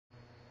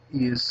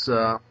is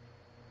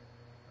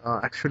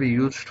actually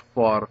used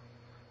for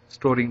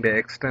storing the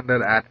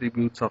extended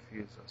attributes of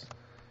users.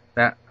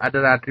 The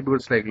other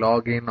attributes like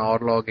login or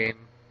login,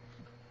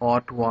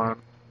 auth1,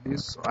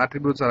 these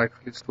attributes are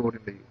actually stored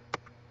in the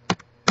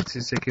it's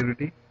a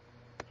security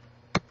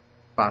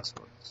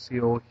password. See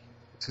over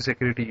it's a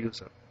security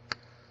user.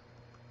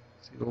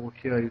 See over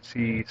here you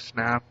see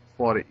snap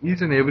for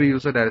each and every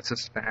user there is a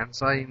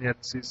stanza in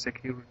its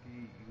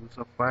security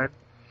user file.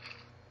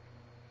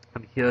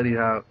 And here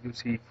you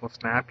see for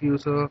snap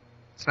user,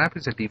 snap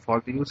is a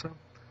default user.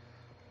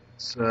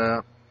 It's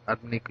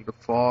admin equal to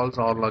false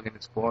or login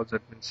is false.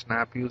 That means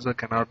snap user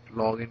cannot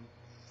log in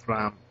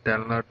from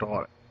telnet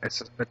or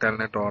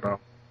telnet or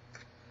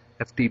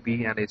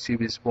FTP, and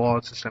HTTP is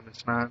false. System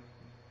is none.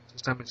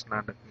 System is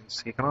none. That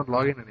means he cannot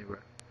log in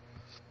anywhere.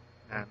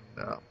 And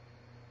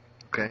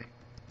okay.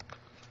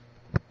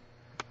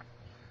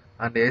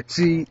 And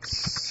HC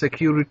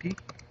security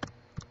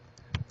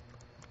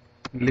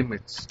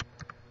limits.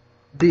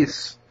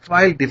 This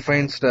file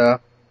defines the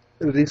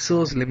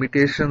resource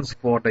limitations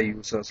for the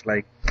users,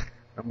 like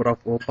number of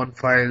open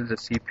files, the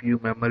CPU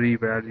memory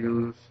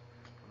values,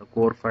 the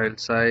core file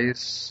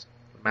size,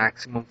 the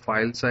maximum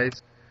file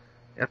size.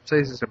 F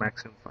size is the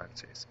maximum file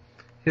size.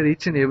 Here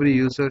each and every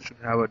user should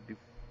have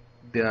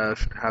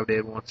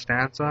their own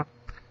stanza.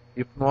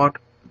 If not,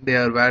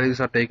 their values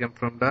are taken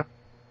from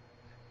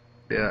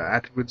their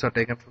attributes are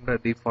taken from the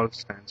default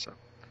stanza.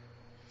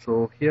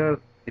 So here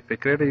if I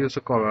create a user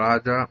called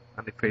Raja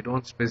and if I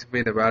don't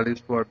specify the values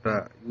for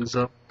the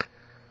user,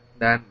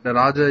 then the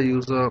Raja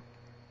user,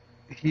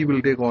 he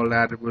will take all the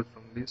attributes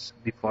from this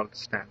default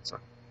stanza.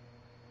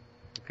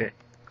 Okay,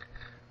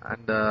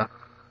 and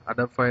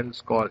other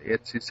files called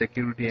HC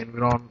security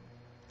environment.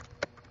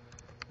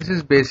 This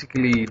is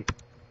basically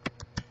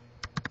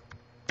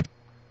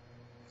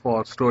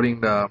for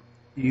storing the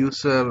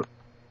user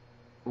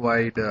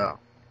wide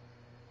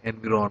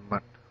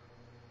environment.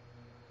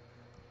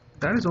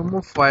 There is one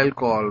more file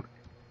called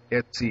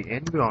HC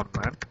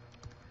environment.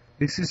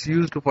 This is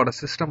used for the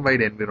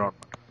system-wide environment.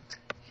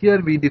 Here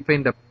we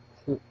define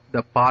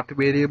the path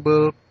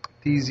variable,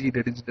 TZ,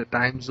 that is the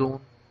time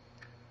zone,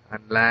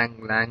 and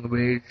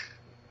language,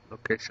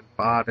 location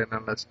path,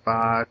 NLS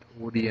path,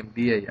 ODM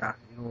dir.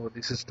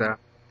 This is the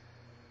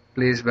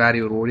place where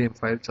your ODM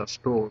files are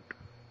stored.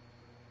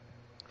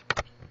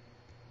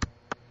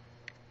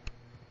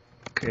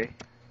 Okay.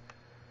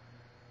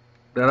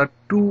 There are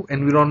two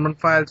environment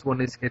files.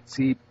 One is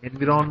HC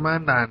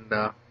environment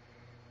and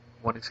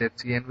one is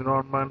HC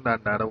environment,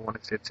 and the other one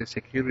is HC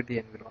security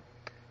environment.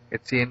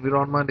 HC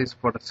environment is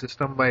for the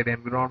system-wide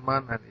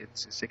environment, and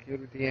HC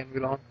security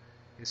environment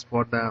is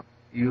for the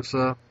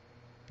user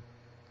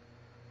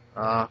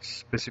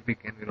specific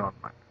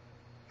environment.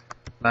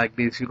 Like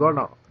this, you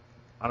got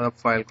another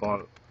file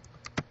called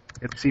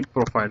HC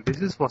profile.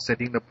 This is for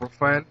setting the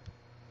profile,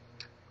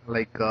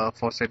 like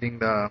for setting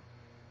the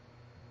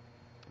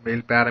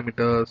mail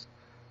parameters,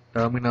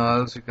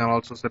 terminals. You can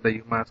also set the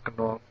UMask and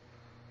all.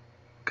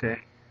 Okay,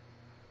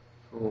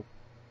 so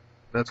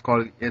that's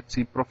called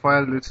HC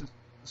profile. This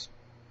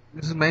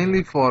is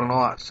mainly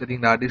for setting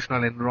the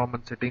additional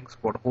environment settings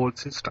for the whole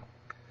system.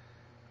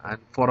 And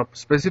for a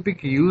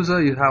specific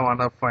user, you have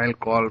another file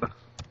called. You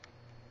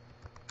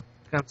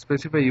can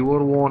specify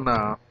your own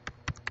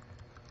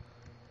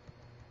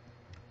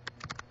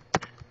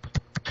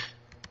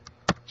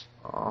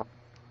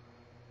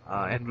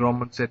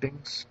environment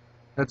settings.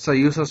 That's a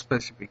user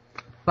specific.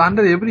 So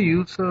under every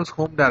user's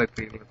home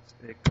directory, let's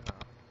take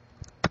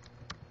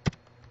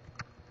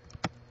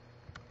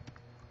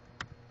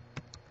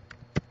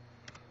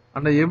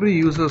under every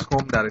user's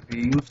home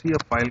directory, you see a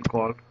file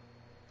called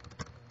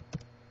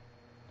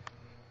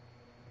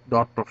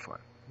 .profile.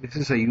 This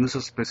is a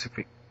user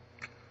specific.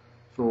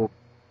 So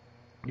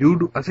you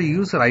do, as a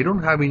user, I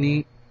don't have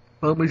any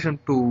permission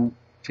to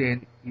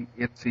change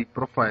HC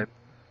profile,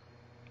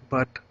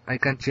 but I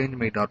can change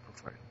my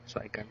 .profile. So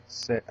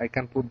I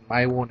can put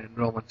my own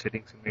environment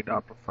settings in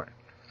my .profile.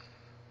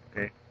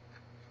 Okay.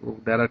 So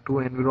there are two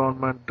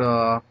environment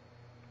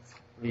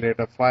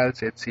related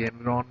files, HC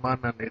environment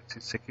and HC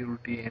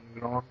security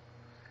environment.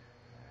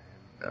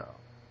 And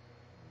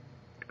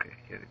okay,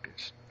 here it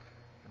is.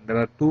 And there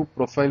are two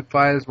profile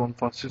files, one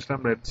for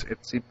system, that's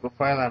HC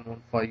profile, and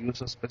one for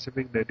user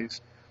specific, that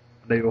is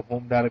under your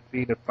home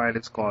directory. The file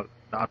is called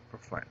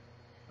 .profile.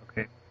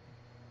 Okay.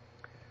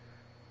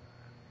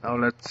 Now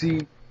let's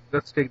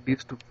take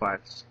these two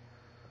files.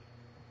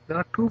 There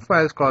are two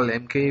files called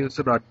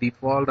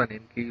mkuser.default and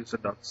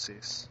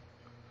mkuser.sys.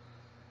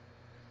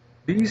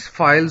 These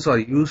files are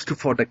used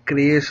for the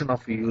creation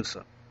of a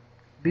user.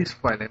 This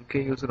file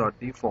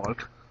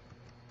mkuser.default,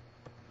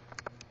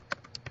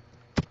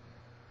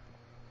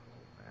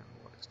 and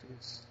what is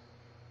this?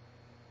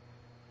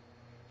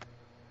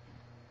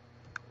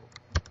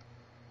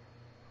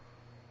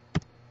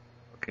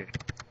 Okay,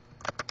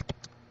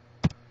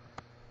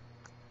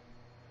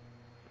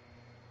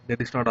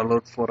 that is not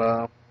allowed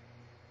for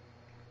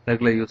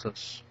regular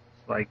users.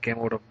 So I came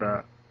out of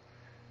the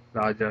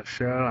Raja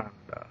shell and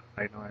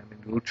right now I'm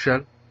in root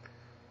shell.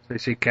 So So you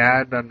see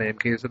CAD and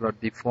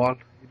mkuser.default,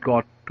 it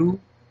got two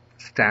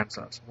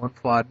stanzas, one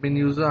for admin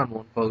user and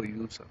one for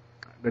user.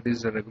 That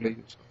is the regular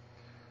user.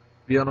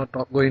 We are not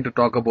going to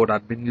talk about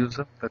admin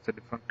user. That's a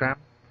different time.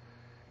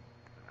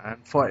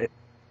 And for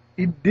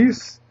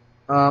this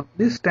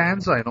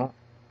stanza,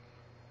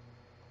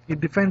 it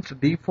defines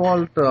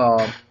default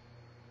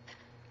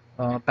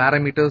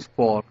parameters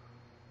for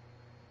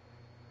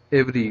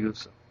every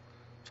user.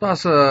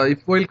 So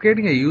if while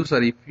creating a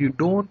user, if you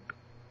don't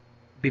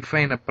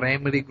define a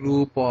primary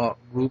group or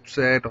group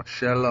set or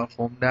shell or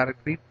home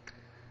directory,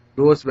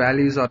 those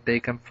values are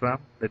taken from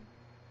the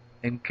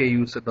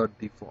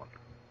mkuser.default.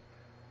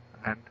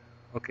 And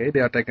okay, they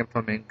are taken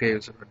from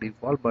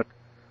mkuser.default, but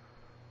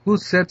who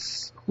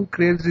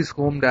creates this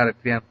home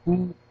directory and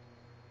who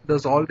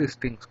does all these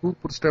things? Who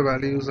puts the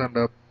values and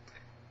the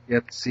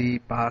etc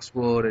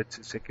password,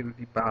 etc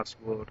security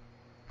password?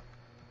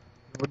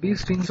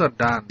 These things are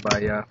done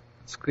by a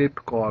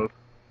script called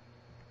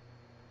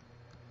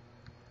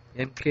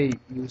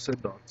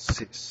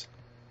mkuser.sys.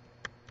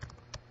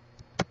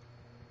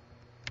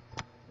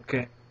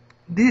 Okay,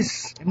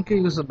 this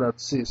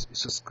mkuser.sys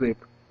is a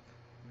script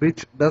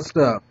which does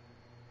the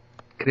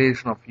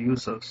creation of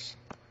users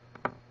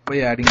by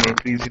adding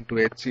entries into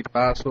etc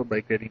password,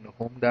 by creating a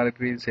home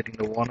directory, setting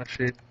the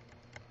ownership.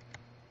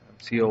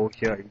 And see over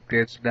here, it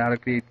creates a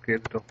directory,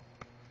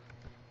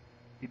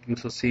 it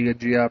uses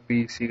chgrp,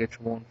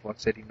 ch1 for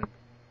setting the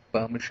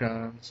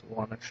permissions,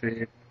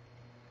 ownership,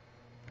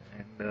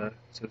 and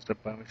sets the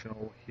permission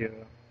over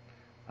here.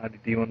 And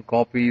it even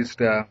copies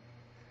the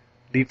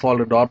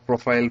default dot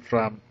profile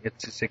from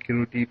etc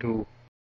security to